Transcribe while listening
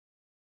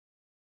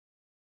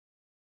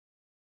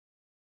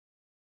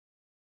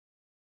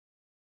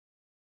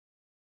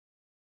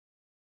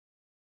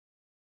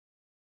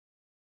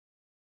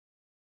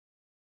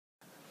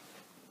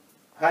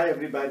Hi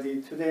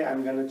everybody, today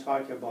I'm going to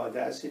talk about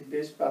the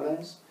acid-base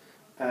balance,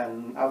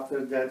 and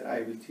after that I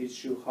will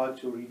teach you how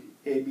to read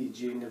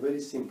ABG in a very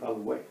simple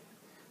way.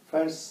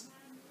 First,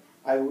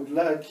 I would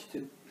like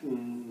to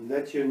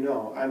let you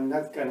know I'm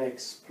not going to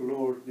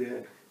explore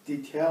the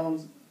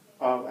details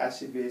of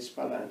acid-base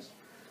balance.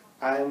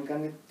 I'm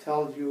going to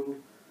tell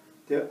you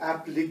the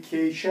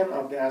application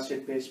of the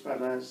acid-base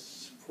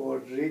balance for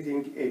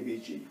reading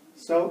ABG.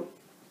 So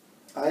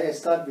I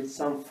start with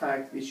some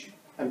fact which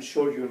I'm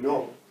sure you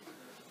know.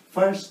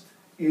 First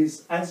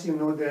is, as you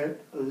know, the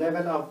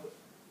level of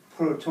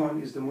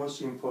proton is the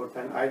most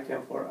important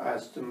item for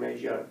us to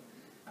measure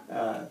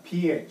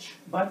pH.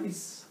 But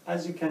it's,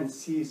 as you can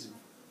see, is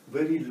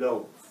very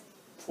low,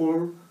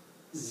 40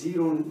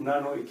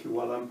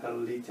 nanoequivalent per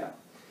liter,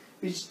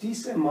 which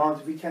this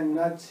amount we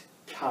cannot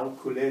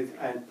calculate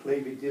and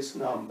play with this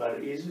number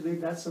easily.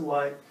 That's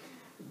why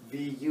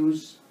we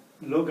use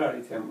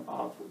logarithm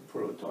of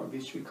proton,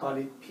 which we call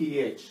it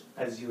pH,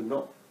 as you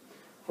know.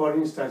 For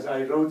instance,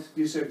 I wrote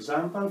this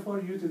example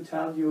for you to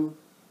tell you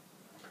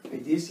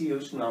with this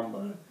huge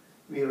number,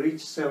 we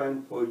reach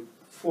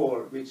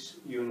 7.4, which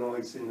you know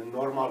is in the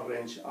normal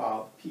range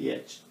of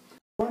pH.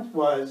 The point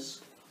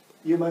was,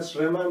 you must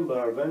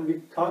remember, when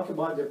we talk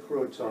about the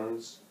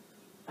protons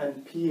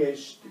and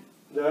pH,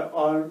 they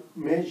are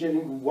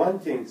measuring one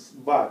thing,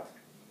 but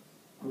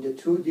in the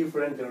two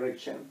different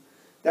directions.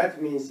 That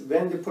means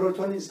when the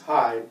proton is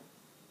high,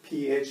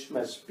 pH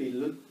must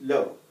be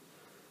low.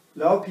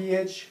 Low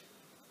pH,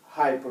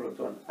 high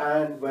proton,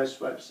 and vice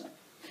versa.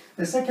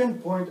 The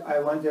second point I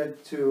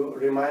wanted to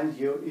remind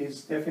you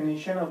is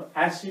definition of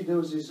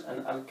acidosis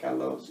and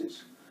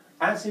alkalosis.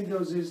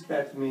 Acidosis,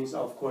 that means,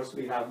 of course,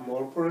 we have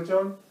more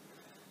proton,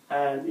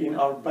 and in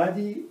our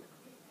body,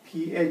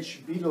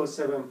 pH below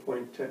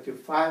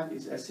 7.35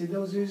 is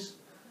acidosis,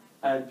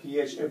 and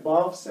pH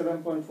above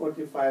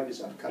 7.45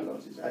 is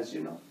alkalosis, as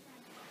you know.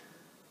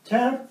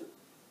 Third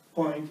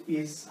point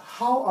is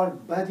how our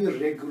body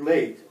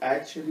regulates,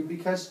 actually,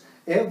 because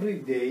every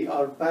day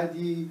our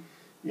body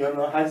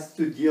has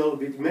to deal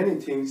with many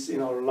things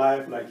in our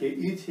life, like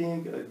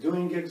eating,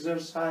 doing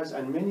exercise,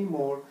 and many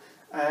more,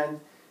 and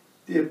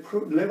the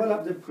level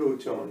of the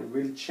proton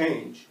will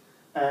change,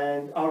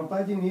 and our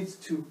body needs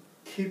to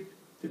keep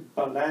the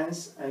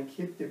balance and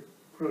keep the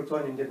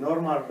proton in the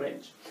normal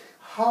range.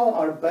 How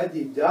our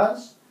body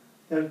does,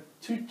 there are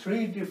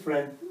three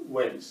different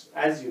ways,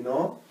 as you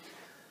know: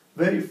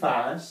 very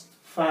fast,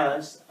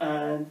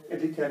 and a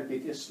little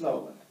bit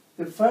slower.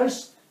 The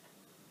first,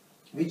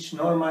 which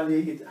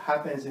normally it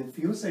happens in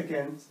few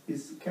seconds,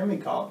 is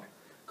chemical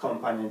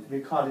component. We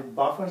call it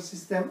buffer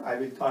system. I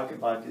will talk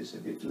about this a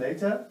bit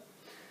later.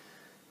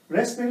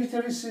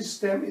 Respiratory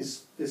system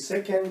is the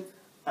second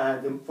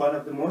and one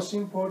of the most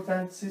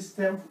important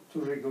systems to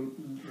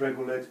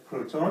regulate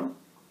proton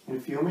in a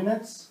few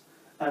minutes.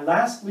 And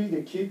lastly,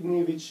 the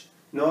kidney, which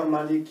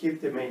normally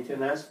keep the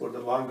maintenance for the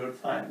longer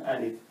time,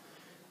 and it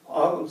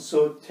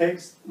also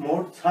takes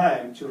more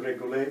time to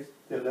regulate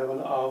the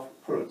level of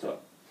proton.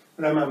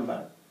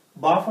 Remember,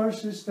 buffer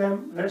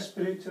system,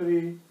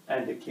 respiratory,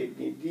 and the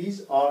kidney.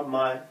 These are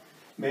my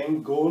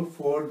main goal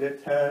for the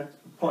third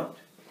point.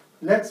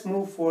 Let's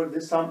move for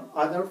some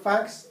other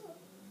facts.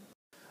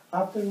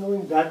 After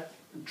knowing that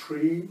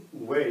three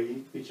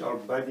ways which our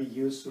body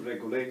uses to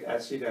regulate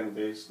acid and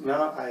base,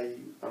 now I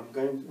am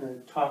going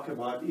to talk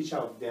about each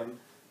of them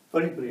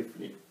very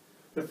briefly.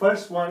 The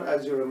first one,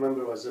 as you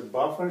remember, was a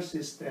buffer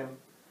system.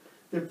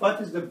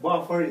 What is the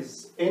buffer?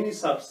 Is any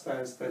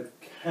substance that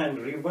can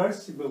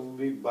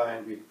reversibly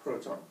bind with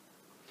proton.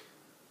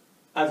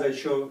 As I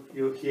show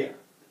you here,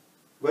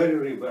 very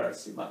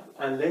reversible.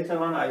 And later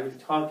on I will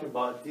talk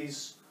about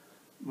this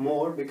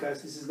more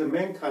because this is the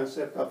main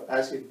concept of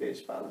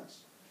acid-base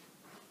balance.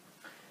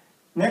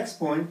 Next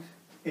point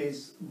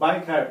is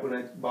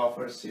bicarbonate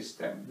buffer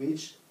system,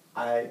 which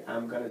I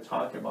am going to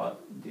talk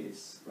about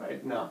this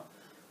right now.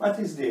 What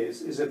is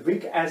this? It's a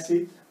weak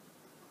acid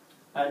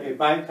and a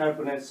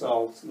bicarbonate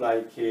salt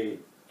like a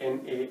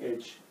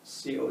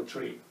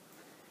NaHCO3.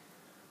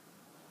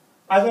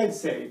 As I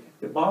said,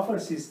 the buffer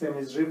system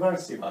is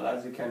reversible,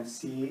 as you can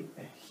see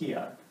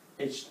here.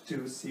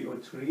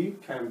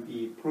 H2CO3 can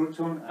be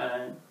proton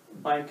and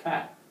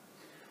bicarb.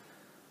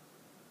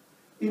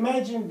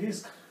 Imagine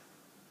this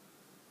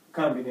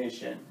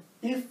combination.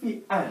 If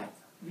we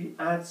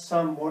add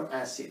some more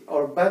acid,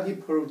 our body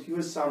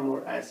produces some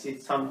more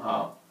acid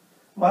somehow.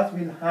 What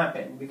will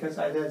happen? Because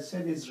as I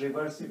said, it's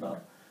reversible.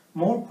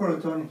 More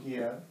proton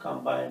here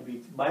combined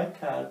with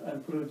bicarb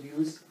and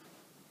produce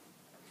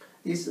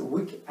this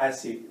weak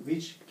acid,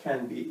 which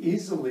can be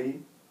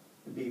easily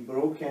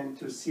broken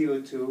to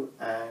CO2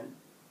 and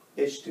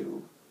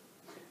H2.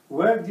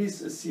 Where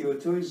this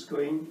CO2 is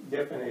going,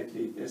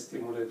 definitely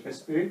stimulate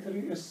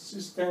respiratory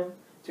system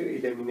to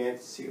eliminate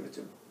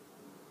CO2.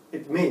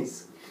 It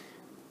means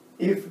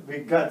if we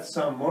got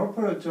some more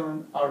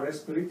proton, our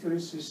respiratory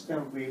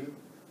system will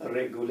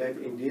regulate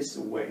in this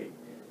way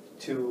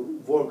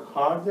to work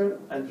harder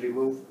and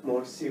remove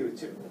more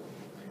CO2.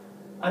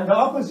 And the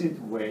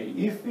opposite way,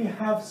 if we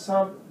have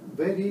some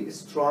very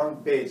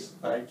strong base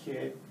like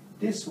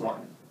this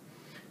one.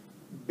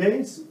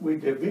 Base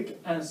with the weak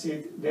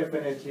acid,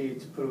 definitely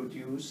it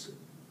produces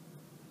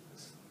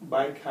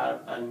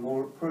bicarb and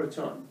more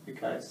proton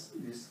because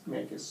this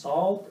makes a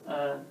salt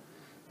and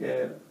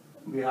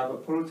we have a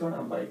proton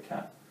and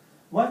bicarb.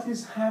 What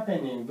is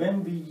happening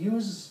when we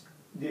use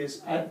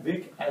this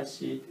weak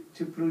acid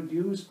to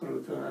produce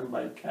proton and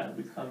bicarb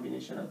with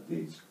combination of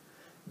these?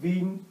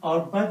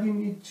 Our body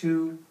needs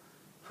to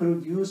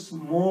produce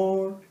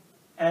more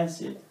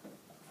acid.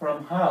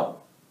 From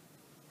how?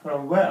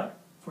 From where?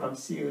 From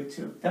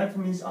CO2. That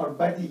means our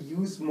body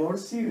uses more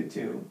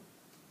CO2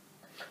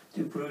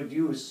 to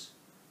produce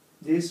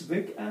this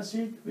weak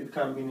acid with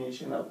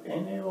combination of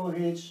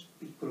NaOH.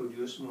 It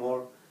produces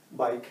more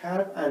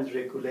bicarb and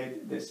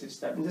regulate the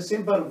system. In the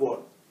simple word,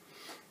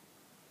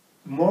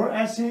 more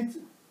acid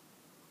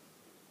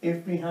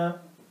if we have,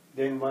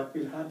 then what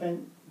will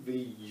happen?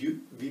 We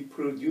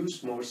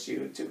produce more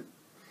CO2.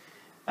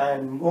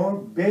 And more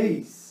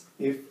base,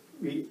 if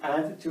we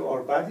add to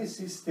our body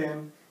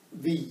system,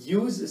 we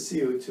use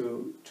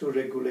CO2 to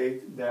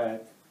regulate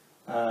that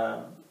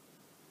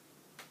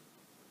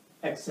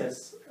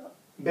excess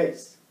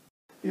base.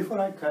 Before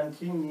I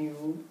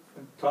continue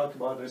talk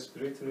about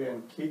respiratory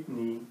and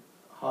kidney,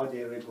 how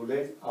they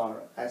regulate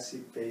our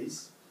acid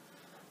base,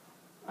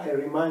 I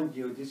remind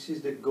you this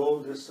is the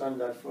gold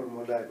standard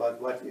formula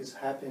about what is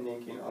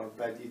happening in our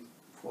body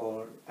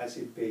for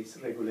acid base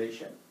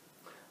regulation.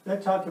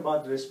 Let's talk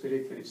about the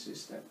respiratory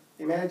system.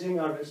 Imagine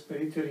our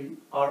respiratory,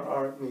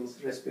 RR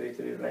means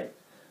respiratory rate,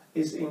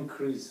 is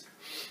increased.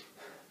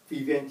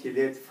 We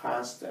ventilate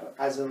faster.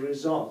 As a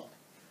result,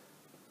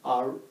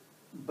 our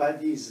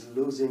body is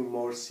losing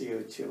more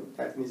CO2.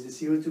 That means the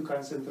CO2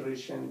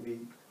 concentration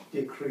will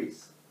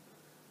decrease.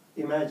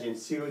 Imagine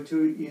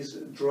CO2 is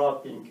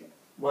dropping.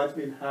 What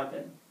will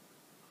happen?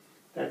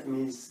 That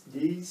means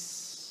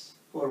this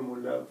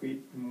formula will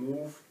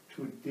move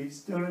to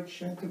this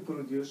direction to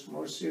produce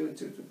more CO2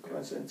 to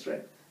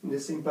concentrate in the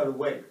simple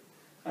way.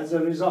 As a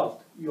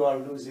result, you are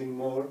losing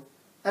more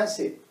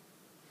acid,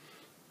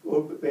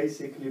 or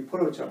basically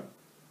proton.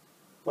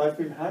 What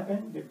will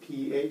happen? The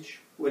pH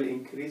will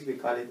increase. We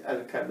call it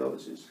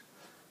alkalosis.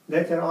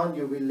 Later on,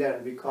 you will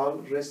learn we call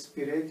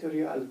respiratory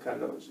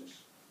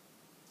alkalosis.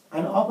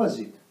 And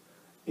opposite,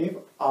 if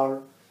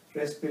our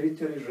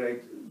respiratory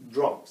rate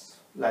drops,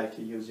 like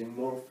using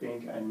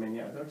morphine and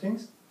many other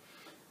things,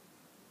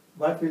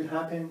 what will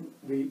happen?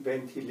 We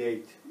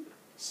ventilate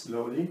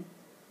slowly,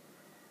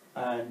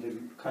 and the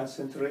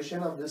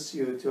concentration of the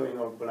CO2 in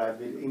our blood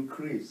will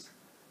increase.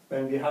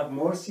 When we have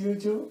more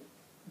CO2,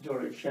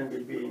 direction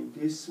will be in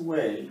this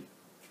way.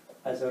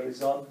 As a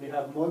result, we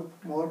have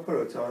more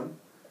proton,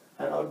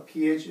 and our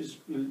pH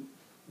will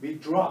be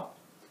dropped.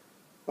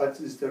 What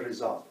is the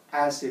result?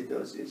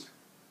 Acidosis.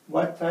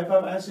 What type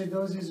of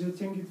acidosis you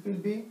think it will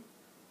be?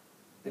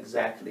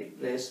 Exactly,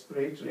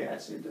 respiratory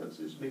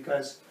acidosis,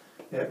 because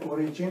the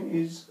origin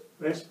is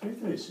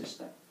respiratory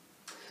system.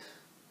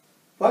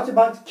 What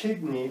about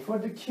kidney? For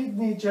the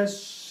kidney,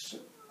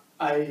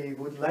 I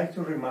would like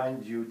to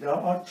remind you, there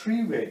are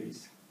three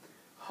ways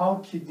how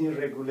kidney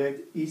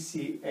regulate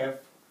ECF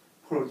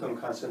proton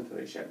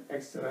concentration,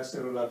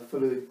 extracellular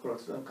fluid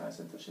proton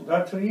concentration. There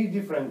are three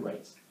different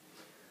ways.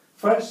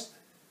 First,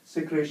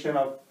 secretion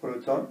of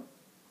proton.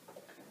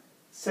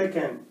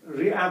 Second,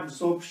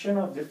 reabsorption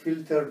of the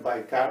filtered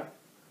bicarb.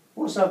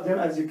 Most of them,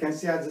 as you can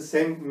see, have the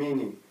same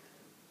meaning.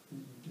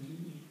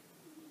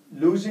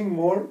 Losing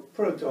more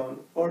proton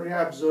or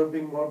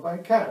reabsorbing more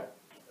bicarb.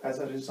 As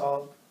a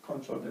result,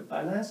 control the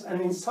balance.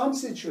 And in some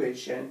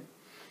situation,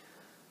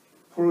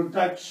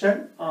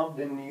 production of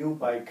the new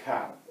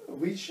bicarb,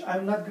 which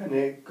I'm not going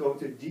to go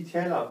to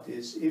detail of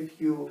this. If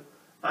you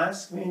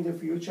ask me in the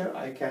future,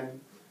 I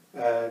can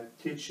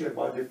teach you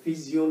about the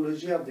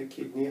physiology of the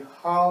kidney,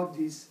 how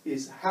this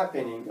is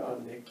happening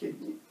on the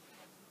kidney.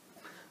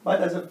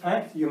 But as a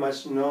fact, you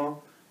must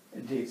know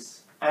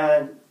this.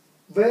 And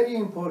very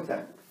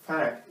important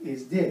fact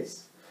is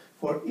this.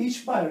 For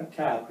each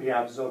bicarb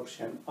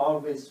reabsorption,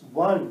 always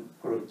one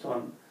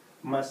proton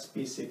must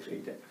be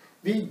secreted.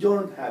 We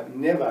don't have,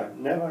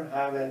 never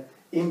have an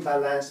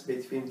imbalance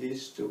between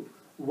these two.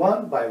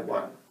 One by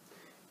one.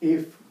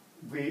 If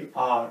we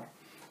are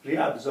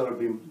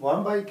reabsorbing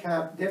one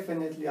bicarb,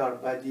 definitely our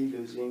body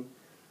losing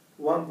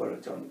one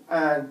proton.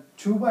 And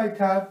two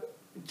bicarb,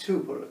 two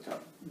proton.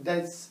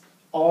 That's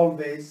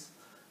always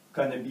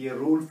going to be a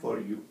rule for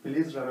you.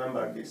 Please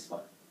remember this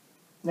one.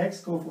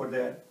 Let's go for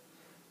the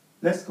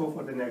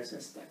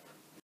next step.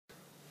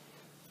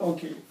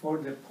 Okay, for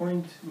the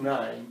point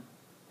 9,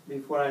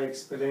 before I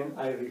explain,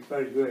 I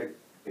refer you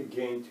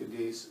again to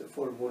this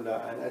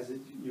formula, and as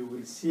you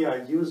will see,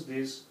 I use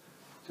this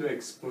to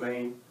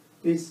explain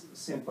this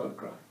simple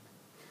graph.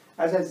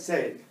 As I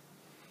said,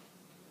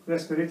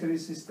 respiratory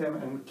system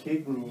and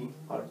kidney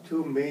are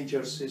two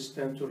major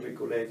systems to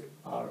regulate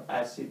our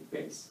acid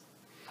base.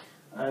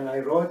 And I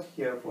wrote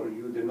here for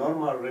you the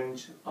normal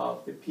range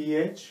of the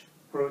pH,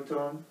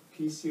 proton,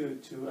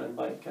 PCO2, and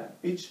bicarb,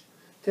 which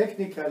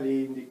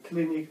technically in the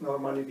clinic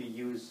normally we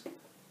use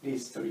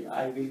these three.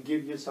 I will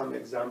give you some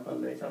example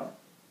later on.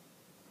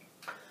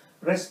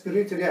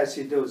 Respiratory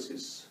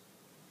acidosis.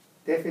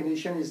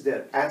 Definition is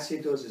there.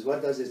 Acidosis,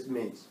 what does it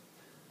mean?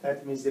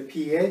 That means the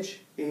pH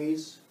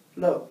is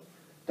low.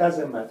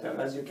 Doesn't matter.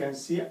 As you can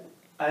see,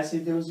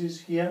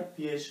 acidosis here,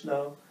 pH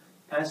low.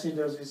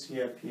 Acidosis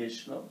here,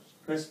 pH low.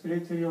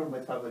 Respiratory or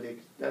metabolic,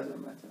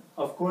 doesn't matter.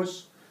 Of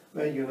course,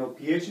 when you know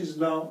pH is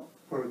low,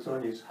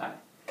 proton is high.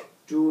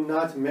 Do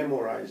not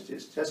memorize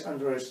this. Just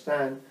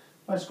understand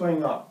what's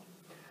going on.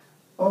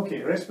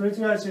 Okay,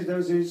 respiratory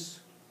acidosis,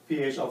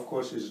 pH of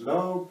course is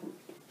low.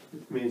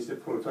 It means the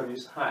proton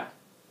is high.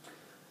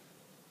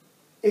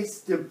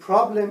 The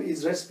problem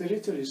is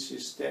respiratory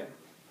system.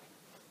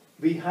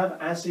 We have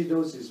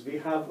acidosis, we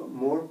have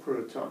more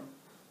proton.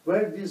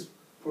 Where this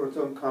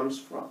proton comes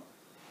from?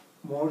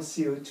 More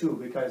CO2,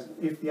 because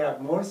if we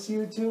have more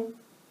CO2,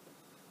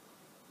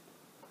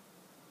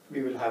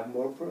 we will have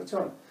more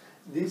proton.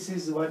 This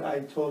is what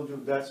I told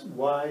you, that's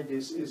why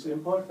this is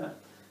important.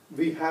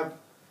 We have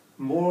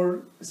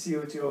more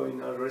CO2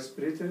 in our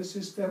respiratory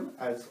system,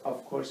 as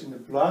of course in the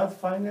blood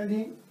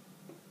finally,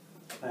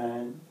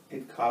 and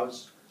it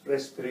causes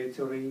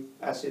respiratory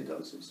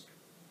acidosis.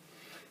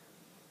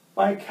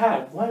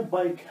 Bicarb, why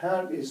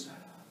bicarb is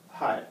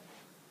high?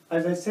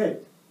 As I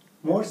said,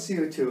 more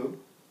CO2,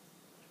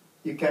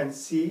 you can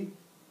see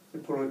the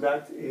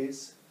product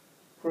is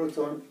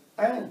proton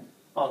and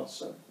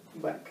also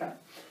bicarb.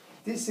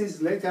 This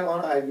is, later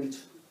on I will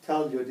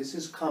tell you, this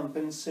is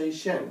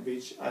compensation,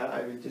 which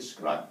I will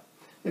describe.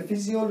 The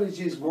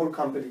physiology is more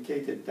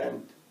complicated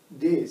than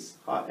this.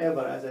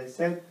 However, as I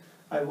said,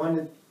 I want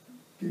to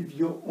give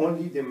you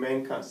only the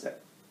main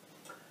concept.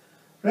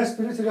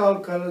 Respiratory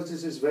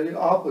alkalosis is very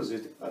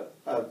opposite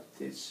of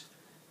this.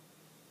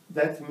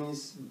 That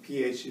means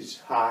pH is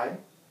high.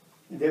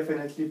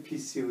 Definitely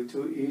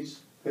PCO2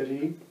 is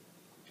very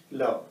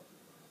low.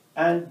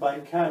 And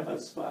bicarb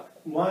as well.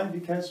 Why?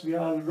 Because we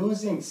are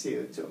losing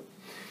CO2.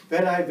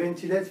 When I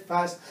ventilate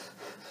fast,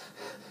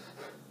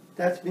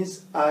 that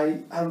means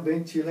I am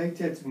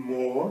ventilated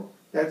more.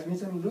 That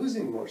means I'm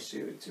losing more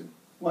CO2.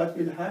 What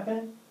will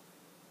happen?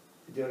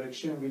 The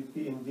direction will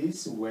be in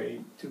this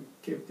way to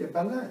keep the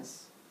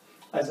balance.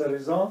 As a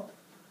result,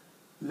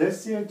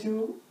 less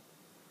CO2,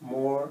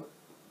 more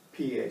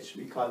pH.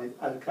 We call it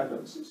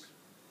alkalosis.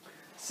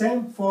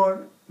 Same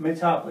for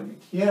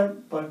metabolic. Here,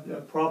 but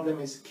the problem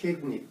is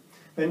kidney.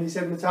 When we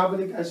say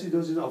metabolic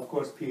acidosis, of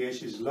course,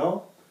 pH is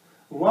low.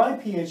 Why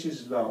pH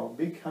is low?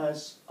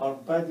 Because our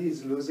body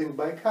is losing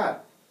bicarb.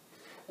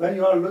 When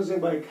you are losing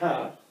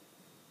bicarb,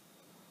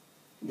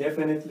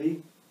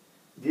 definitely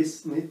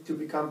this needs to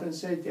be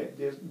compensated.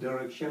 The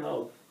direction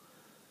of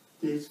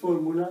this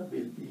formula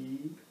will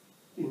be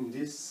in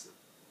this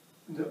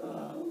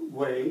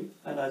way,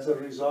 and as a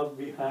result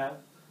we have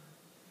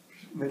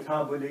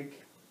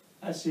metabolic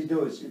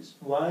acidosis.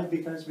 Why?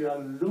 Because we are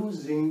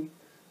losing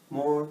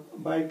more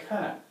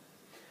bicarb.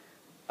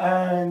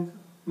 And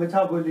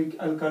metabolic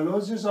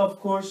alkalosis, of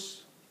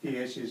course,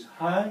 pH is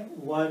high.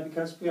 Why?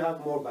 Because we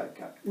have more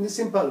bicarb. In a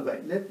simple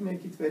way, let's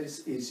make it very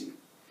easy.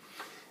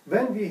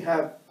 When we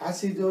have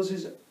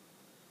acidosis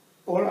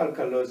or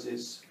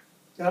alkalosis,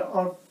 there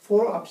are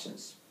four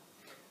options.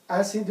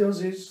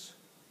 Acidosis,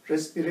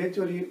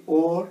 respiratory,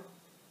 or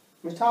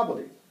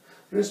metabolic.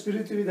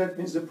 Respiratory, that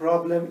means the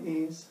problem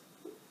is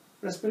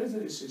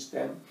respiratory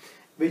system,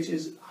 which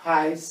is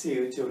high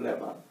CO2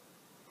 level.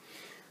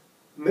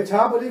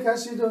 Metabolic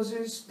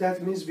acidosis,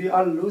 that means we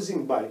are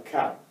losing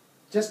bicarb.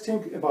 Just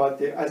think about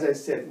it, as I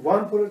said,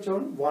 one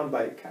proton, one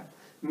bicarb.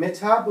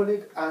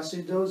 Metabolic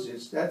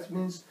acidosis, that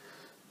means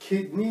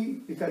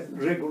kidney, because it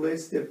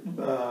regulates the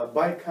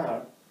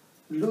bicarb,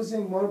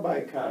 losing more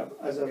bicarb.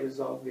 As a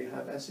result, we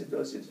have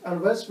acidosis.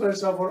 And vice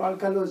versa for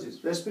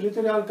alkalosis.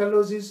 Respiratory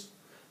alkalosis,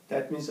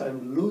 that means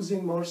I'm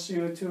losing more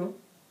CO2,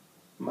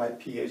 my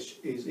pH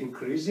is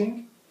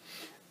increasing.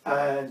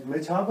 And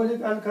metabolic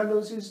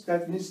alkalosis,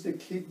 that means the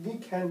kidney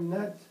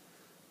cannot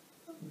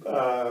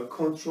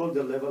control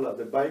the level of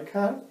the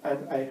bicarb,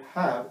 and I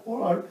have,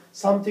 or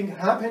something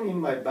happen in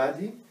my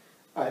body,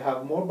 I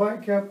have more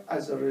bicarb.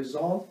 As a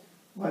result,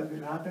 what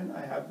will happen?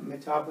 I have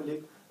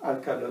metabolic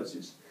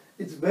alkalosis.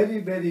 It's very,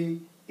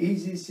 very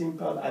easy,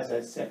 simple, as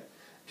I said.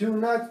 Do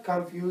not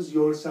confuse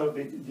yourself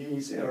with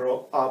these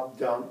arrow up,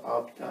 down,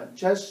 up, down.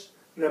 Just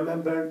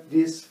remember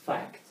this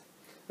fact.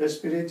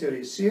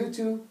 Respiratory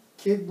CO2,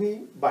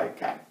 kidney,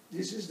 bicarb.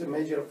 This is the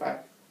major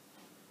fact.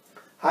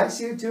 High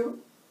CO2,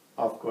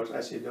 of course,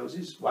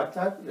 acidosis. What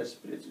type?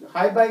 Respiratory.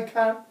 High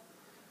bicarb,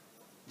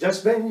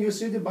 just when you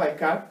see the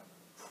bicarb,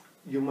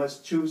 you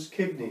must choose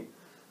kidney.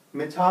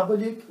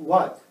 Metabolic,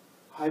 what?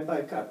 High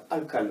bicarb,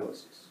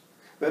 alkalosis.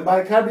 When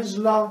bicarb is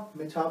low,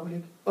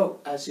 metabolic,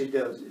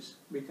 acidosis,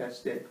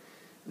 because the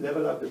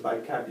level of the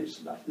bicarb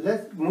is low.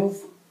 Let's move,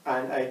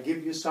 and I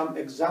give you some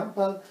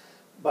example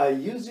by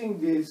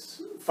using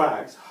these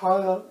facts,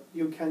 how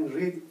you can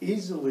read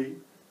easily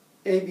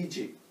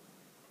ABG.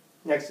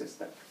 Next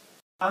step.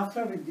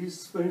 After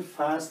this very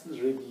fast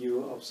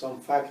review of some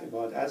facts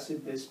about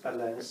acid-base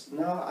balance,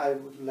 now I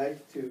would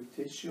like to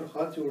teach you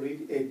how to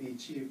read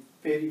ABG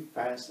very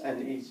fast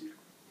and easy.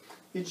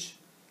 Which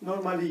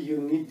normally you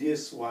need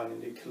this one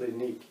in the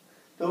clinic.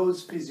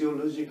 Those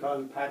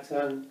physiological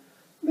pattern,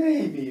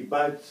 maybe,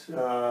 but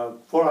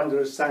for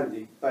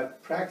understanding,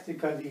 but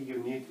practically you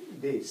need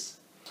this.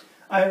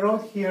 I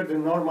wrote here the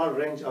normal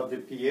range of the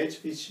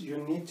pH, which you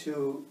need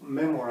to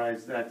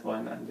memorize that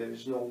one, and there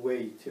is no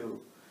way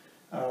to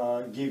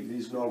give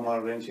this normal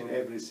range in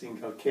every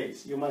single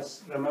case. You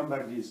must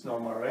remember this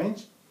normal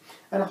range.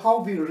 And how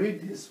we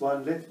read this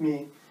one, let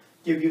me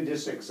give you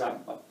this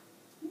example.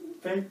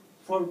 Okay?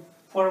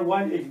 For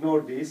one,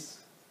 ignore this.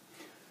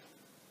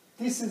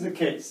 This is the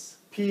case.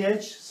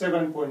 pH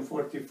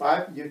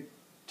 7.45. You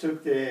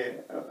took the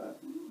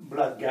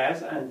blood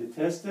gas and you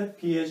tested.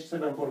 pH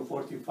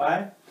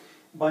 7.45,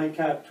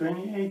 bicarb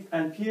 28,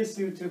 and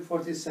PaCO2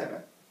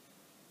 47.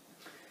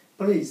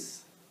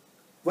 Please,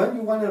 when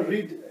you want to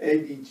read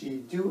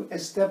ABG, do a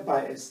step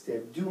by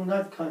step. Do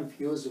not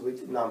confuse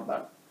with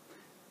number.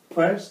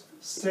 First,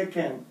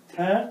 second,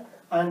 third,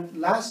 and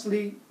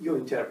lastly, you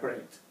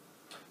interpret.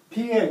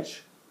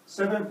 pH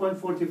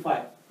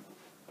 7.45,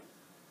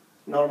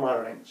 normal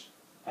range.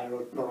 I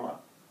wrote normal.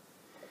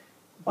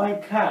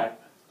 Bicarb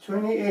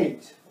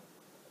 28.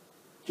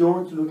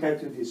 Don't look at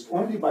this.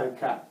 Only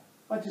bicarb.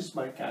 What is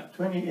bicarb?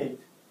 28.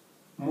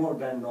 More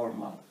than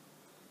normal.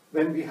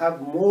 When we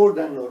have more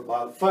than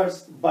normal,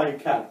 first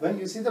bicarb. When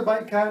you see the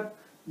bicarb,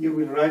 you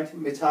will write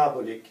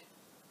metabolic.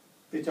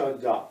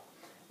 Without dot.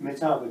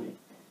 Metabolic.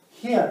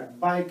 Here,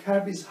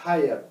 bicarb is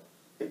higher.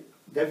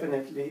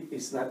 Definitely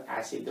it's not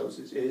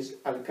acidosis, it is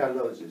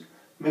alkalosis.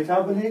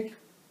 Metabolic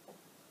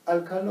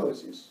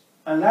alkalosis.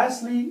 And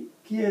lastly,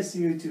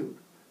 PaCO2,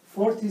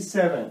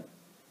 47,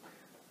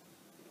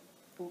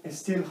 is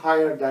still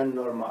higher than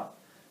normal.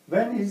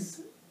 When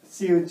is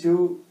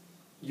CO2,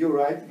 you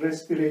write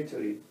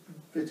respiratory,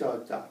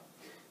 without that.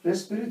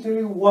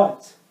 Respiratory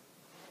what?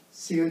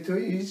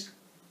 CO2 is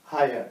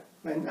higher.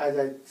 When, as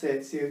I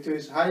said, CO2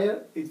 is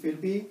higher, it will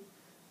be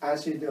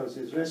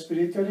acidosis,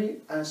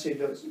 respiratory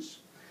acidosis.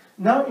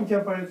 Now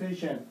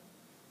interpretation.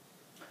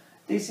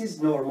 This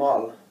is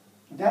normal.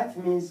 That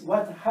means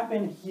what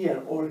happened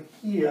here or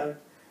here,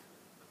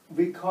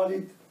 we call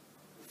it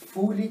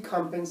fully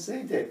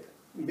compensated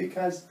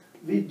because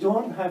we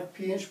don't have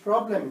pH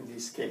problem in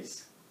this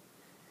case.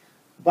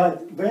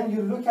 But when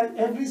you look at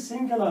every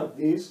single of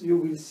these, you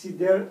will see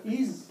there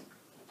is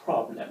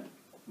problem.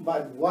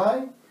 But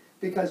why?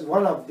 Because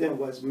one of them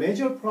was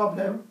major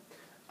problem,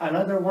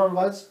 another one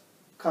was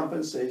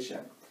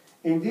compensation.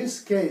 In this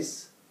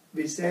case,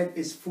 we said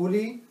it's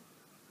fully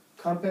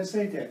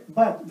compensated.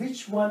 But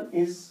which one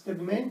is the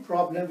main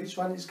problem? Which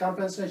one is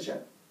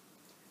compensation?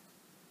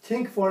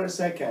 Think for a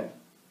second.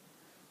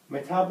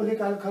 Metabolic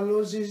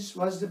alkalosis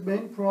was the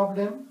main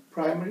problem,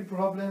 primary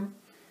problem,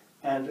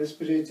 and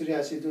respiratory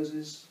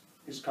acidosis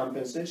is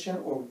compensation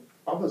or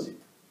opposite.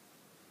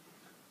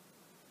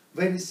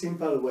 Very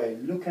simple way.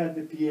 Look at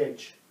the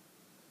pH.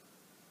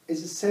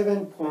 It's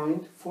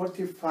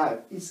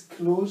 7.45. It's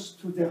close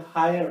to the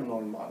higher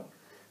normal.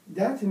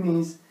 That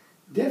means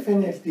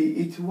definitely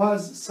it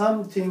was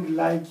something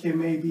like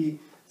maybe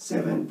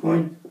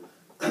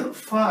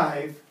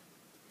 7.5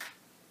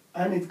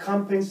 and it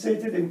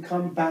compensated and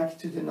come back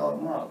to the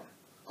normal.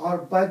 Our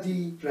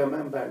body,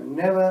 remember,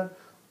 never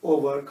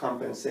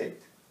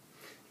overcompensate.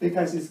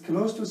 Because it's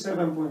close to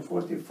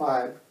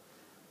 7.45,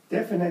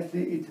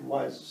 definitely it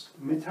was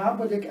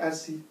metabolic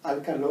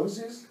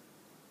alkalosis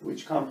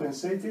which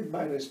compensated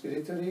by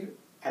respiratory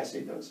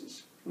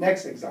acidosis.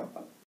 Next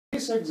example.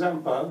 This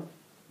example,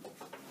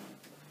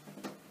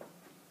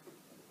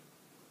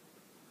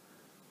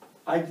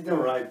 I didn't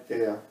write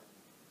the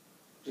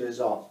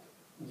result.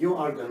 You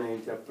are going to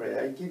interpret.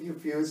 I give you a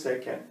few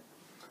seconds.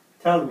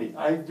 Tell me,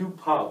 I do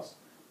pause.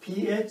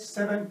 pH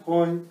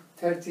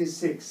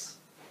 7.36.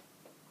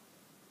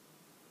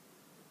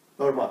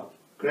 Normal.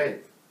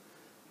 Great.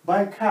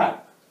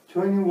 Bicarb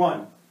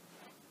 21.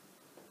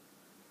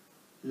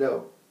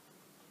 Low.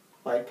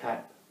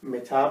 Bicarb.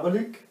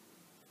 Metabolic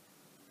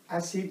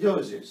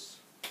acidosis.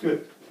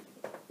 Good.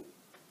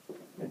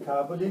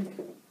 Metabolic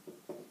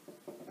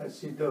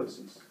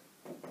acidosis.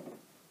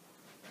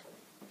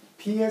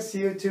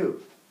 PaCO2.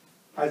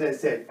 As I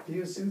said,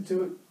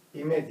 PaCO2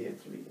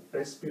 immediately.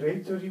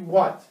 Respiratory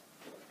what?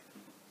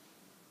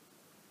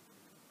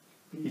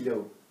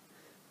 Below.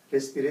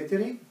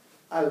 Respiratory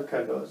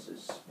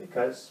alkalosis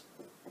because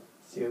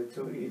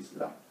CO2 is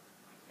low.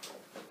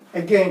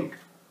 Again,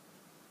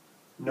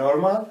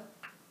 normal,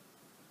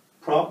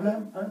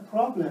 problem, and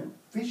problem.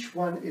 Which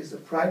one is the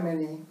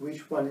primary,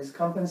 which one is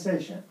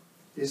compensation?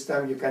 This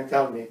time you can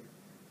tell me.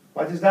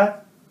 What is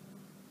that?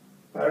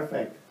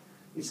 Perfect.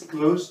 It's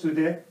close to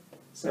the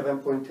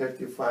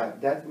 7.35.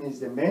 That means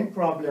the main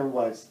problem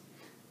was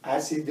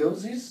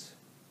acidosis,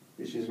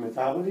 which is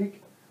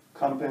metabolic,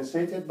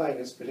 compensated by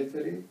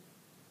respiratory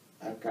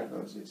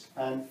alkalosis,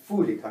 and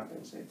fully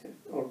compensated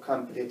or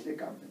completely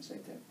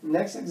compensated.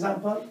 Next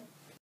example.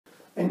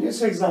 In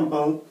this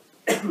example,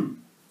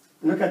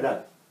 look at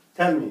that.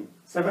 Tell me,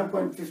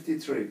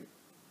 7.53.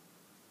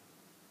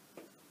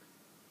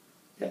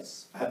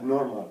 Yes,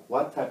 abnormal.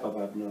 What type of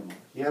abnormal?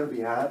 Here we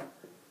have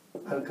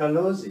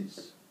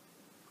alkalosis.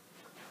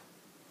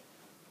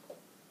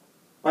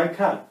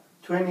 Bicarb,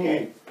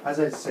 28, as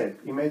I said,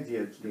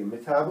 immediately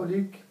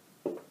metabolic,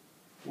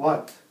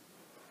 what?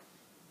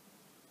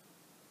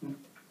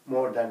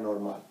 More than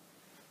normal.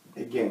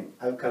 Again,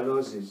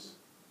 alkalosis.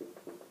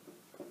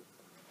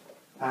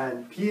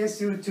 And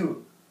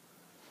PSU2,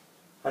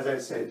 as I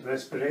said,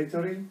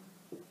 respiratory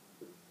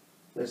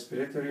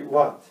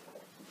what?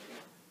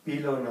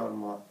 Below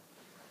normal.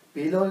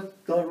 Below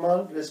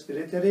normal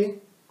respiratory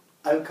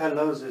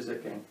alkalosis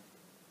again.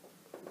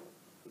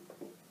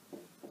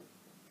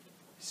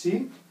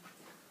 See?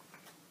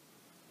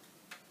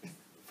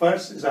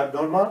 First is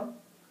abnormal.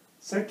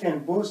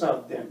 Second, both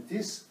of them.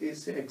 This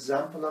is the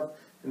example of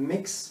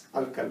mixed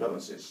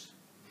alkalosis.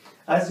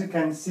 As you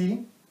can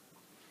see,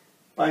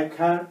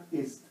 bicarb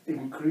is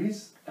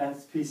increased and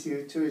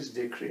PCO2 is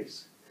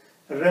decreased.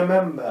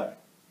 Remember,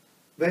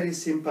 very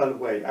simple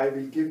way. I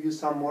will give you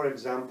some more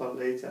example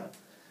later.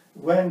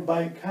 When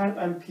bicarb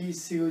and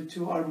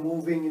PCO2 are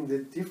moving in the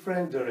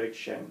different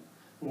direction,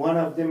 one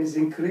of them is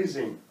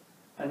increasing,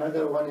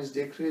 another one is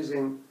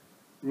decreasing,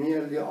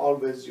 nearly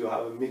always you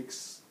have a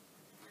mix.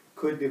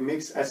 Could be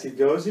mixed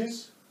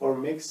acidosis or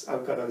mixed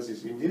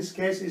alkalosis. In this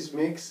case, it's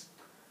mixed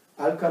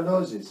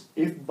alkalosis.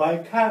 If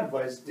bicarb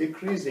was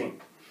decreasing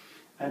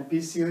and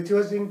PCO2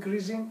 was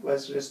increasing,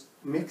 was just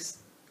mixed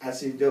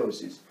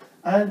acidosis.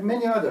 And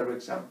many other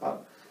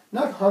examples.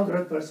 Not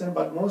 100%,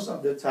 but most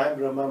of the time,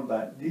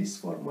 remember, this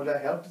formula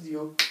helps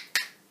you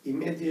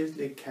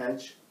immediately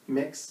catch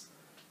mixed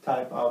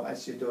type of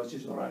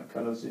acidosis or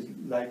alkalosis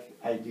like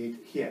I did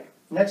here.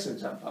 Next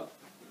example.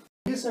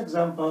 This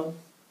example,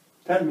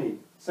 tell me,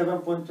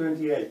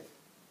 7.28,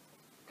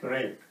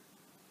 great,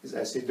 is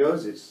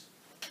acidosis.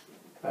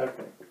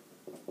 Perfect.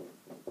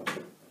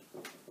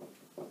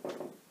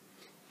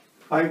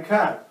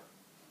 Bicarb,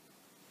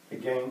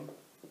 again,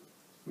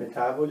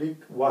 metabolic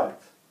what?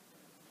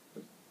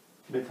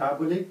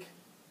 Metabolic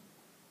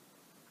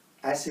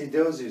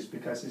acidosis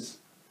because it's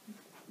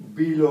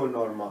below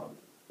normal.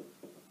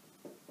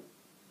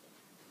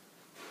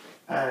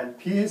 And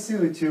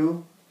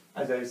PSO2,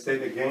 as I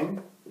said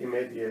again,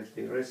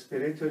 immediately,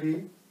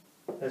 respiratory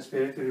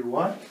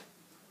what?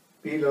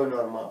 Below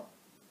normal.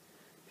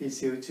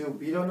 PCO2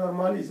 below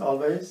normal is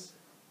always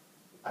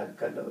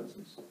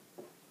alkalosis.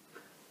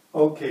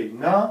 Okay,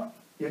 now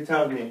you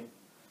tell me,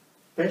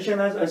 patient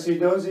has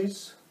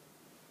acidosis.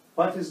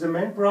 What is the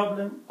main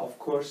problem? Of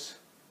course,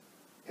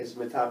 is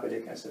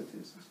metabolic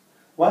acidosis.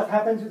 What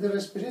happened to the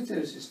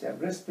respiratory system?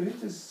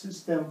 Respiratory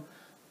system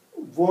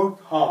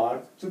worked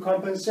hard to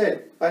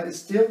compensate, but it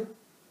still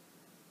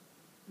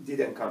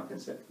didn't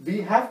compensate. We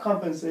have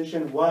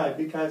compensation. Why?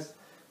 Because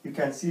you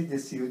can see the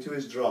CO2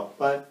 is dropped,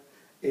 but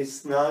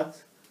it's not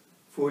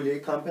fully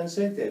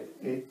compensated.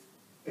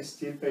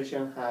 Still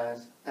patient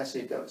has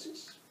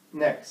acidosis.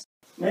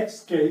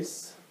 Next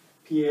case,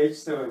 pH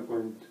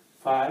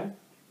 7.5,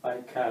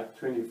 bicarb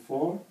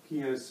 24,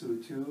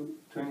 PSO2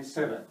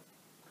 27.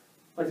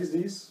 What is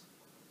this?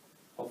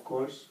 Of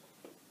course,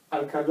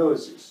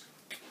 alkalosis.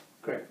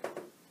 Great.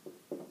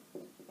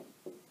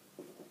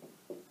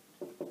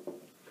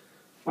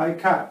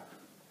 Bicarb,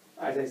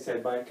 as I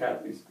said,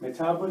 bicarb is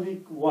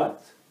metabolic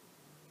what?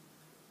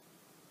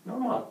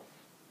 Normal,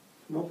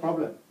 no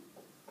problem.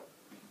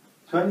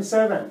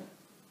 27,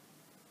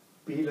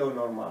 below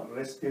normal,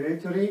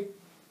 respiratory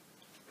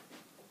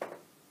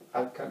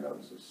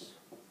alkalosis.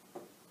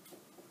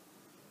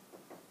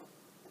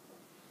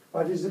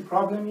 What is the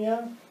problem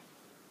here?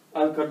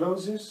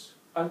 Alkalosis,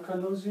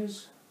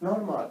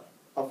 normal.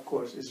 Of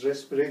course, is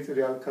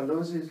respiratory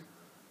alkalosis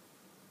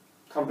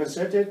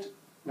compensated?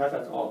 Not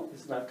at all.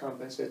 It's not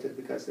compensated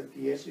because the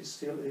pH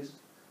still is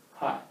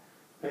high.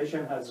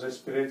 Patient has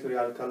respiratory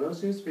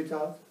alkalosis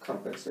without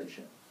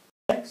compensation.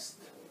 Next,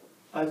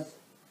 as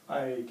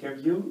I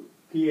gave you,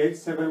 pH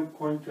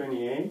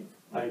 7.28,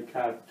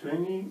 bicarb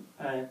 20,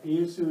 and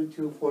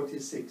PSO2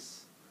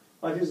 46.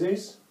 What is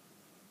this?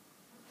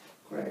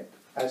 Great.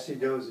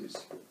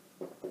 Acidosis.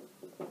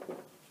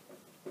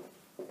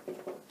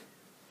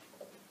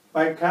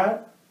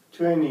 Bicarb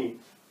 20,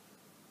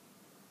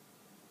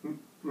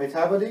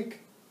 metabolic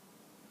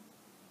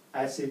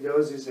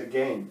acidosis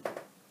again,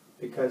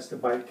 because the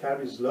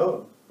bicarb is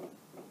low.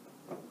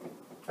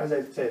 As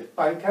I said,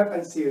 bicarb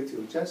and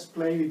CO2, just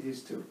play with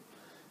these two.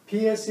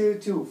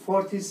 PSO2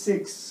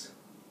 46,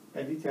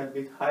 a little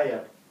bit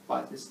higher,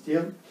 but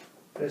still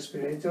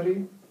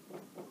respiratory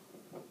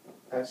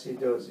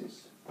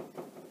acidosis.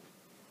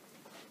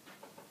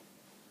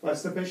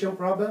 What's the patient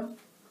problem?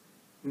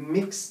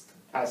 Mixed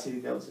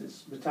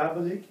acidosis,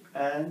 metabolic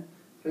and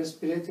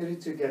respiratory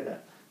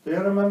together. Do you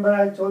remember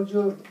I told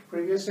you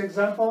previous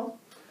example?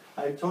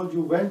 I told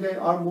you when they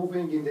are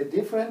moving in the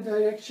different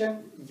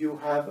direction, you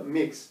have a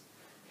mix.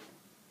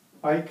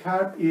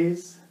 Bicarb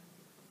is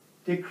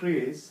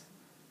decreased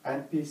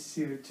and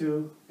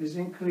PCO2 is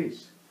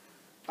increased.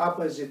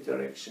 Opposite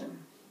direction.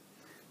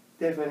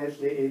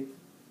 Definitely it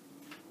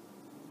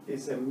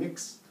is a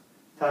mixed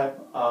type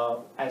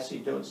of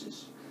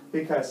acidosis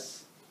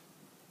because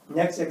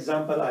Next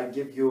example, I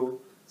give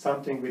you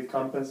something with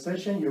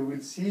compensation. You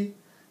will see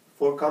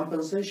for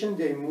compensation,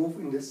 they move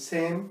in the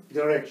same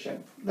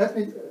direction. Let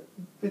me,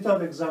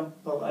 without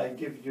example, I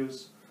give you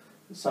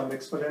some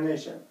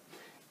explanation.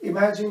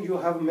 Imagine you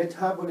have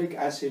metabolic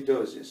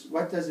acidosis.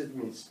 What does it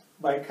mean?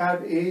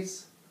 Bicarb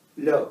is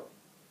low.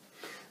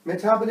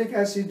 Metabolic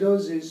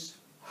acidosis,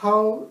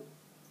 how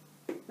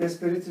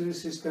respiratory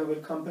system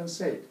will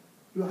compensate?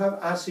 You have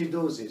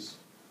acidosis.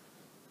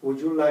 Would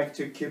you like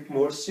to keep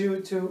more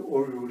CO2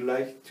 or you would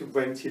like to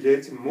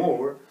ventilate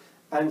more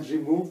and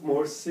remove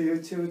more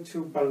CO2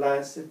 to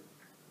balance it?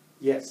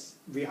 Yes,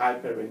 we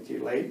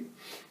hyperventilate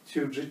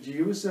to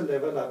reduce the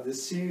level of the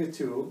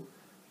CO2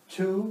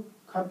 to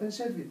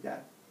compensate with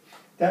that.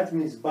 That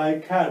means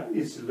bicarb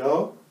is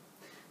low,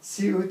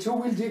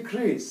 CO2 will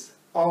decrease,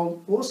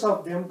 both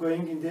of them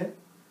going in the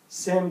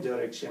same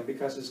direction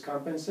because it's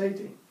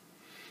compensating.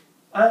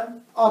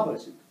 And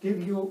opposite,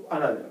 give you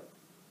another.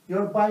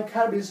 Your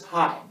bicarb is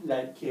high,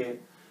 like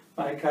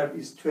bicarb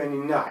is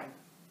 29.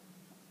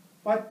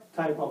 What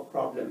type of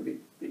problem will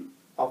be?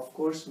 Of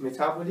course,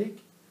 metabolic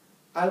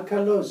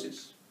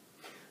alkalosis.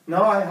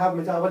 Now I have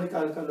metabolic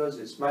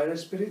alkalosis. My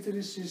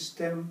respiratory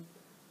system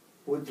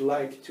would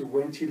like to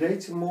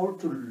ventilate more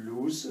to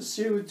lose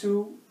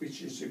CO2,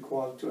 which is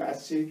equal to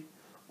acid,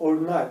 or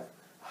not.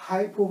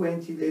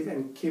 Hypoventilate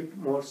and keep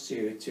more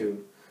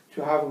CO2.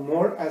 To have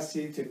more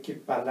acid to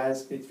keep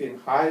balance between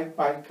high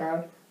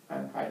bicarb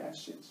and high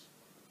acids.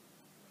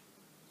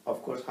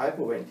 Of course,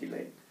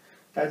 hypoventilate.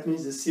 That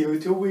means the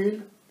CO2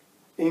 will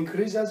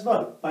increase as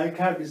well.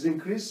 Bicarb is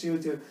increased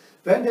CO2.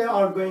 When they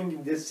are going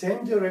in the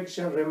same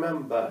direction,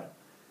 remember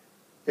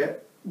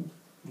that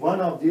one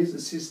of these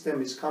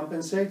systems is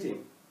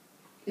compensating.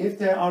 If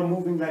they are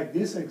moving like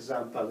this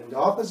example, in the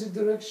opposite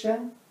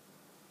direction,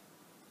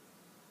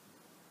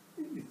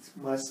 it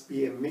must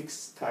be a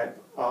mixed type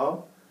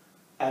of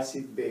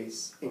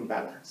acid-base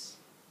imbalance.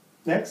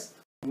 Next,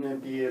 going to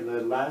be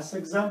the last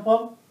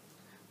example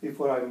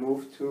before I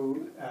move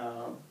to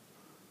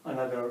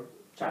another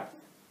chapter.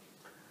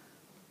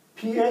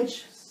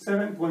 pH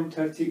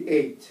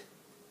 7.38.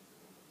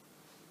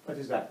 What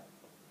is that?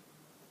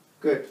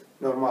 Good,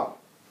 normal.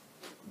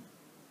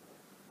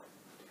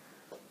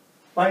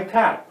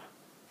 Bicarb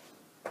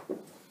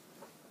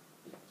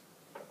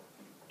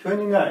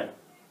 29.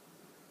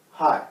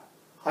 High.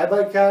 High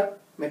bicarb,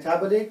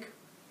 metabolic,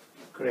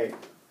 great,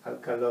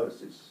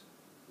 alkalosis.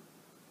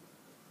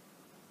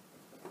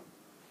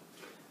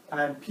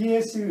 And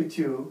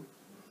PaCO2,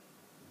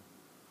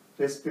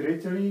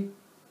 respiratory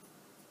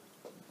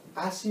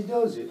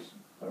acidosis.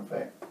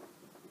 Perfect.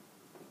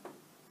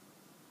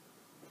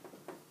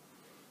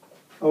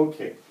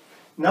 Okay.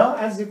 Now,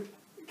 as you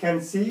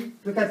can see,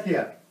 look at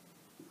here.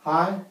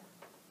 High,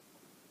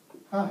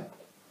 high.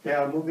 They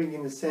are moving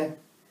in the same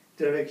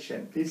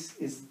direction. This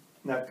is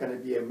not going to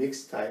be a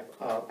mixed type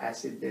of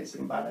acid-base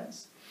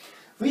imbalance.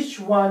 Which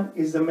one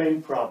is the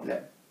main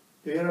problem?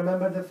 Do you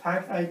remember the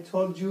fact I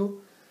told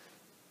you?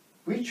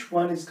 Which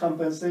one is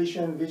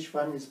compensation, which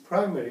one is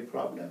primary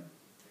problem?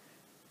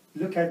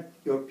 Look at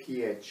your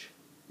pH.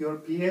 Your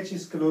pH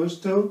is close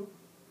to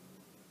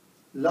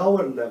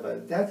lower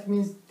level. That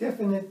means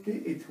definitely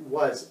it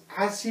was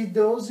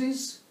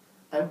acidosis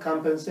and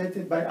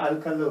compensated by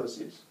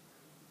alkalosis.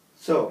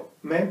 So,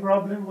 main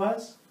problem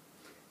was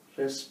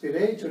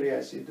respiratory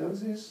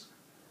acidosis,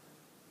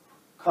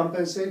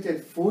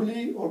 compensated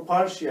fully or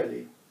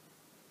partially?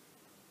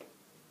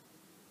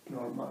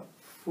 Normal,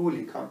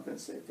 fully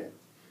compensated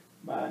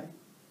by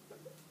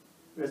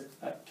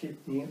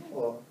kidney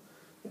or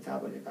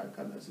metabolic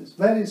alkalosis.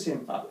 Very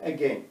simple.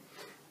 Again,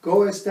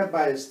 go step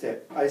by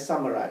step. I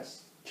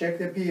summarize. Check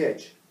the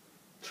pH.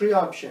 3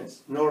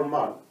 options: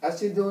 normal,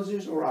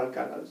 acidosis, or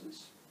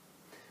alkalosis.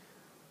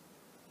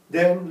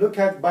 Then look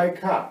at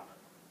bicarb.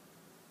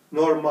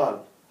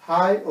 Normal,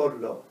 high or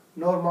low?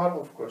 Normal,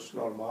 of course,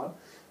 normal.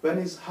 When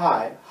it's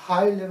high,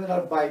 high level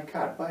of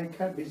bicarb.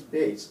 Bicarb is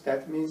base.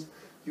 That means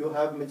you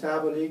have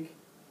metabolic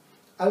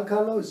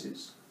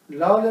alkalosis.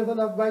 Low level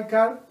of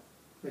bicarb,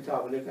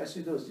 metabolic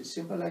acidosis.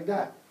 Simple like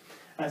that.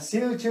 And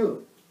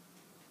CO2,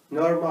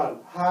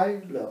 normal,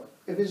 high, low.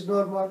 If it's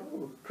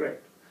normal, great.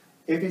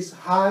 If it's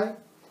high,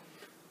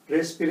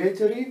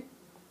 respiratory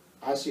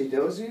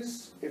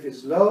acidosis. If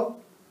it's low,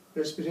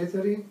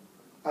 respiratory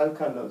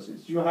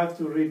alkalosis. You have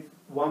to read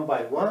one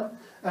by one.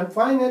 And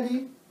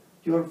finally,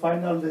 your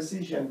final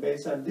decision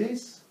based on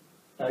this,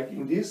 like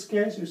in this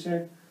case, you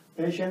said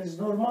patient is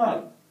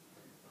normal.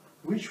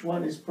 Which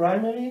one is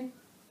primary?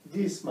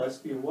 This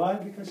must be. Why?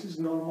 Because it's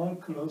normal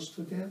close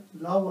to the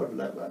lower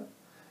level.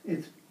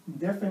 It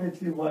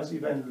definitely was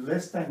even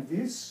less than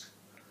this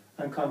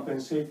and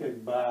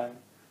compensated by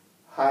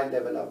high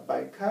level of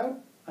bicarb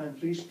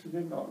and reached to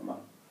the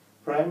normal.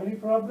 Primary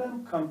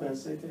problem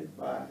compensated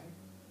by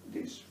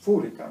this,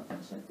 fully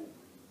compensated.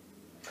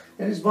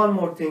 There is one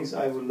more thing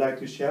I would like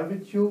to share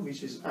with you,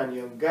 which is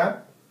anion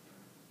gap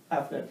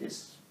after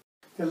this.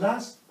 The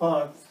last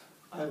part,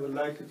 I would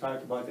like to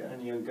talk about the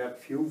anion gap,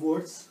 few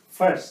words.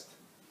 First,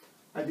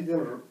 I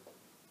didn't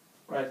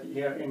quite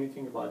hear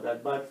anything about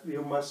that, but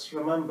you must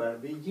remember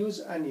we use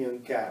anion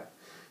gap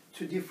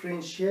to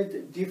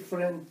differentiate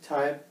different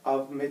type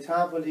of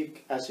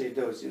metabolic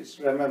acidosis.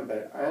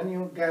 Remember,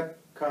 anion gap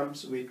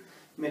comes with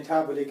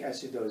metabolic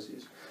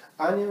acidosis.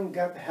 Anion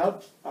gap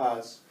helps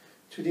us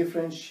to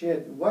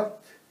differentiate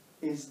what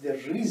is the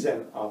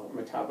reason of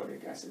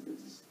metabolic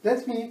acidosis.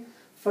 Let me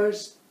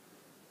first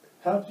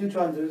help you to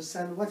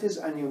understand what is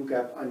anion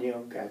gap.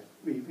 Anion gap,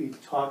 we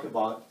talk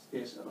about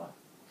this a lot.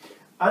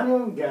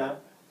 Anion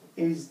gap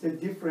is the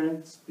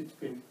difference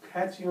between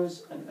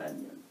cations and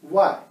anion.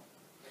 Why?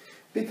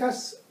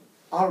 Because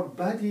our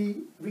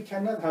body, we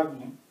cannot have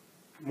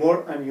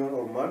more anion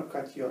or more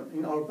cation.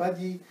 In our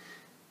body,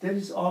 there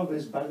is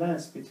always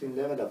balance between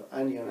level of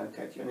anion and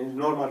cation in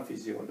normal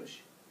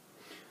physiology.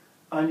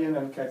 Anion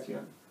and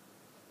cation.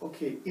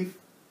 Okay, if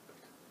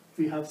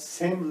we have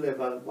same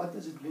level, what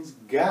does it mean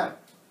gap?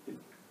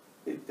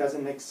 It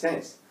doesn't make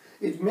sense.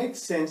 It makes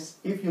sense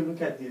if you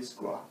look at this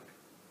graph.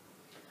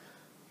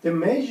 The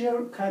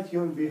major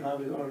cation we have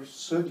are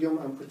sodium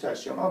and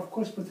potassium. Of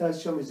course,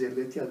 potassium is a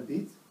little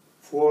bit,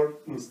 4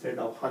 instead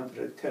of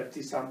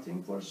 130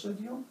 something for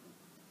sodium.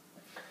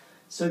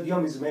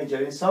 Sodium is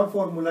major. In some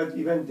formulas,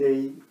 even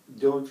they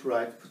don't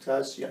write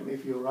potassium.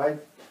 If you write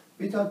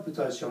without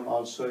potassium,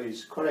 also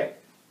is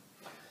correct.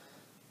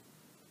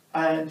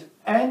 And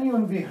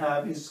anion we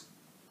have is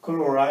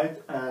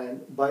chloride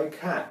and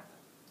bicarb.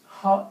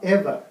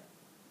 However,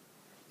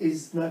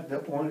 is not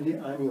the only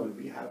anion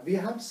we have. We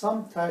have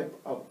some type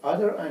of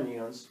other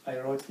anions, I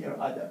wrote here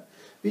other,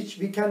 which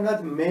we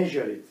cannot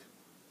measure it.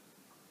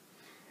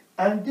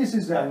 And this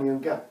is the anion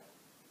gap.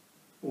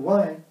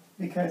 Why?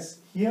 Because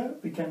here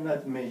we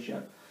cannot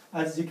measure.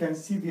 As you can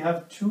see, we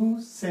have two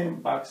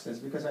same boxes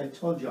because I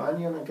told you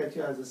anion and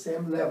cation has the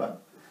same level.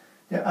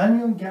 The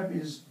anion gap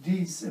is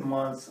these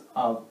amounts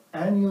of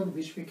anion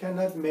which we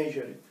cannot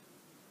measure it.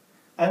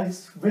 And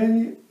it's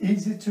very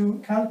easy to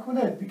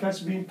calculate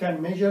because we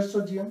can measure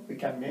sodium, we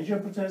can measure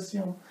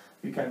potassium,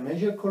 we can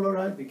measure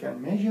chloride, we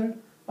can measure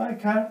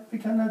bicarb, we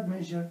cannot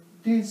measure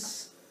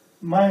this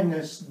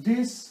minus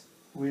this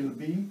will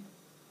be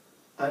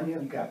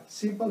anion gap.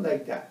 Simple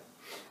like that.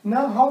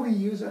 Now how we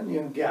use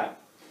anion gap?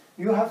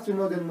 You have to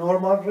know the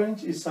normal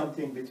range is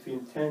something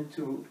between 10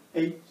 to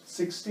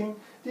 16.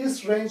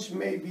 This range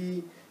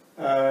maybe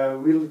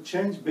will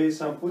change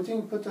based on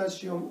putting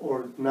potassium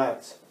or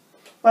not.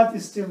 But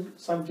it's still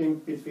something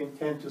between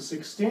 10 to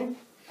 16.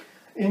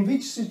 In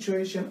which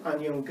situation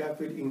anion gap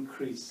will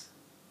increase?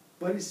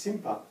 Very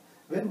simple.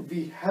 When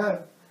we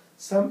have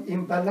some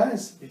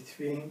imbalance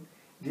between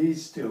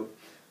these two.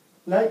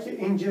 Like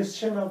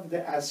ingestion of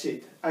the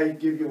acid. I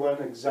give you one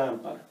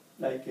example.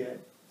 Like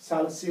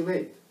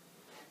salicylate.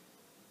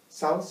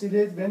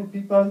 Salicylate, when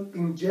people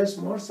ingest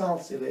more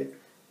salicylate,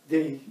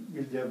 they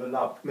will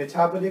develop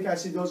metabolic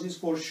acidosis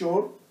for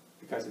sure,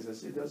 because it's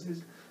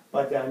acidosis,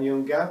 but the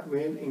anion gap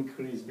will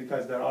increase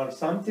because there are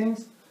some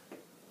things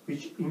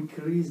which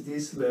increase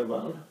this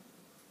level.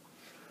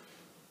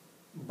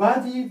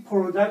 Body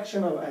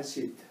production of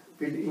acid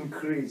will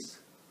increase.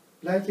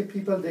 Like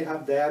people, they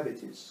have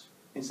diabetes.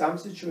 In some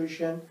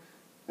situation,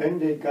 when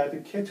they got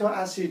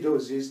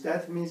ketoacidosis,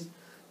 that means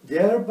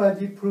their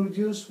body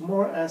produce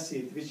more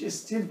acid, which is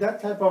still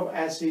that type of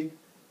acid.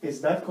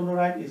 Is not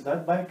chloride, is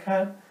not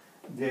bicarb.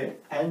 The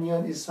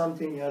anion is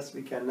something else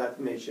we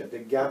cannot measure. The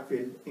gap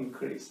will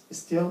increase.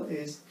 Still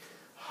is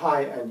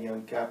high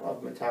anion gap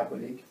of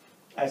metabolic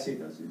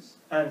acidosis.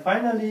 And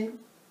finally,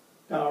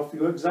 there are a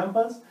few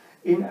examples.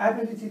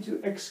 Inability to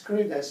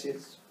excrete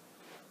acids.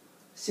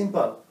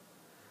 Simple.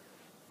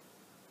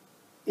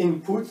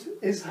 Input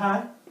is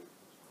high.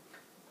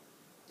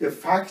 The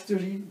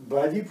factory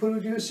body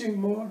producing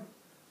more,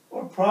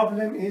 or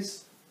problem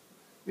is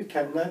we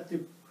cannot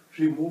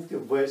remove the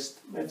waste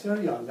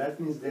material. That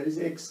means there is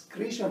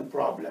excretion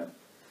problem.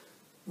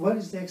 What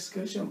is the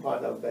excretion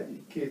part of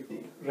body?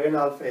 Kidney,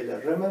 renal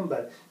failure.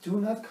 Remember,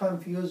 do not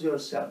confuse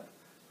yourself.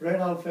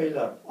 Renal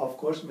failure, of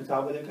course,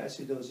 metabolic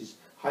acidosis.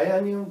 High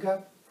anion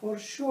gap, for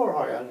sure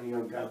high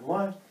anion gap.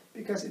 Why?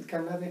 Because it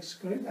cannot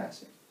excrete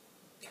acid.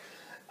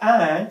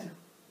 And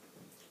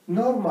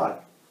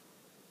normal,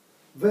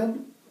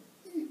 when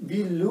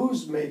we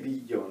lose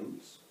maybe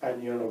ions,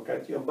 anion or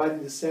cation, but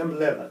in the same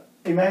level.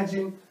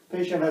 Imagine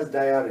patient has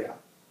diarrhea.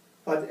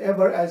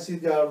 Whatever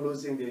acid they are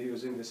losing, they're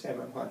using the same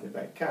amount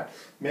they can.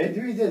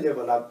 Maybe they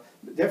develop,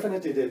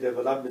 definitely they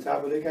develop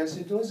metabolic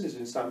acidosis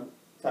in some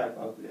type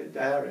of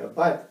diarrhea,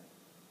 but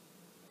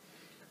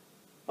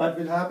what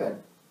will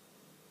happen?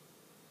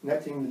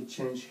 Nothing will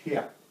change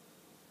here.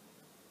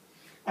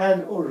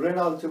 And or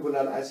renal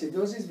tubular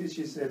acidosis, which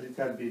is a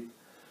little bit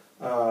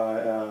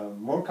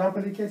more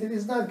complicated.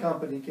 It's not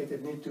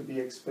complicated, need to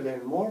be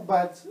explained more,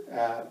 but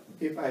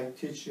if I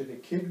teach you the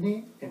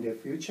kidney in the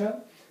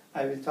future,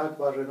 I will talk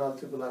about renal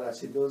tubular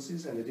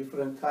acidosis and the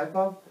different type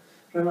of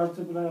renal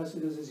tubular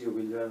acidosis. You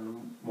will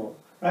learn more.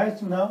 Right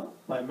now,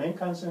 my main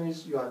concern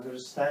is you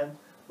understand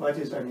what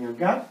is anion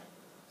gap,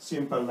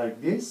 simple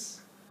like this,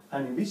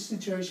 and in which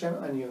situation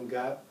anion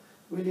gap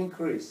will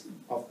increase.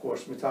 Of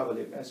course,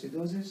 metabolic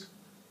acidosis,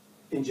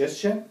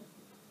 ingestion,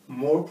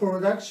 more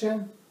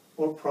production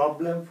or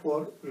problem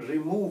for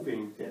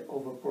removing the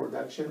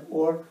overproduction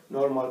or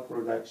normal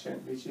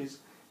production, which is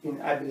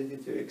inability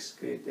to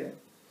excrete the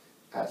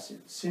acid.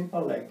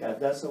 Simple like that.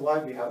 That's why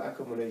we have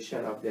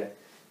accumulation of the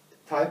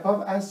type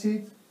of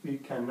acid. We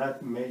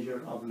cannot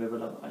measure of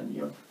level of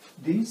anion.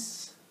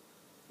 This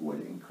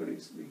will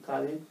increase. We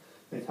call it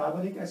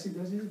metabolic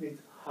acidosis with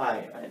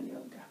high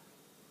anion gap.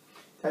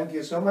 Thank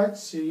you so much.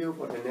 See you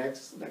for the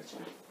next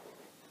lecture.